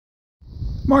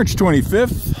March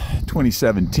 25th,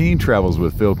 2017, Travels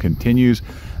with Phil continues.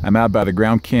 I'm out by the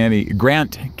Grant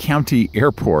County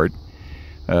Airport,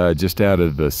 just out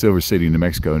of Silver City, New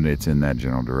Mexico, and it's in that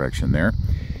general direction there.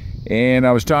 And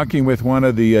I was talking with one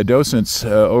of the docents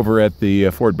over at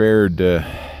the Fort Baird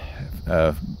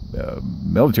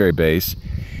military base,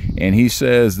 and he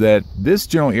says that this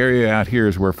general area out here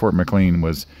is where Fort McLean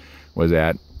was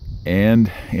at.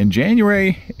 And in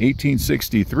January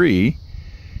 1863,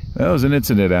 there was an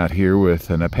incident out here with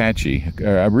an Apache.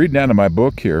 I'm reading out of my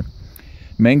book here.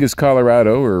 Mangas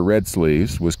Colorado, or Red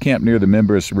Sleeves, was camped near the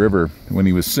Members River when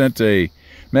he was sent a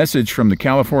message from the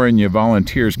California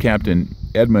Volunteers Captain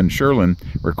Edmund Sherlin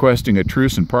requesting a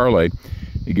truce and parley.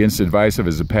 Against the advice of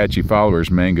his Apache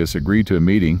followers, Mangas agreed to a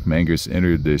meeting. Mangas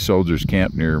entered the soldiers'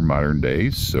 camp near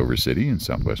modern-day Silver City in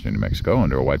southwestern New Mexico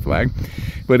under a white flag,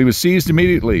 but he was seized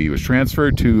immediately. He was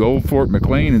transferred to Old Fort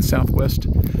McLean in southwest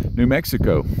New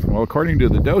Mexico. Well, according to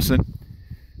the docent,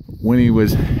 when he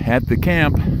was at the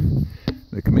camp,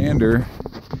 the commander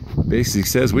basically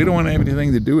says, "We don't want to have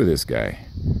anything to do with this guy."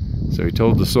 So he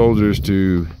told the soldiers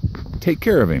to take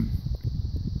care of him.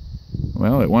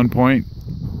 Well, at one point,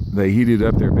 they heated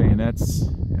up their bayonets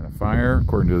in a fire,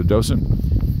 according to the docent,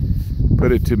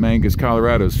 put it to Mangas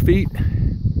Colorado's feet,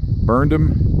 burned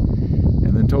him,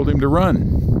 and then told him to run.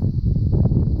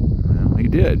 Well, he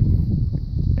did.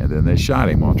 And then they shot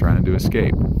him while trying to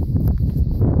escape.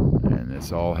 And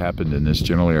this all happened in this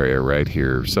general area right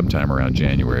here, sometime around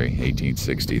January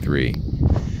 1863.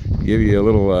 To give you a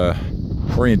little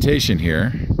orientation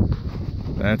here,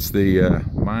 that's the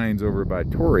mines over by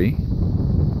Torrey.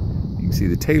 You can see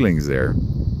the tailings there.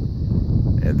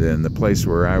 And then the place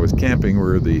where I was camping,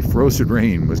 where the frozen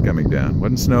rain was coming down.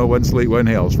 Wasn't snow, wasn't sleet, wasn't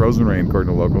hail, it was frozen rain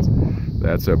according to locals.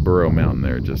 That's a Burro Mountain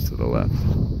there just to the left.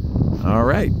 All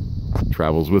right,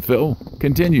 Travels with Phil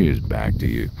continues. Back to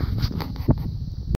you.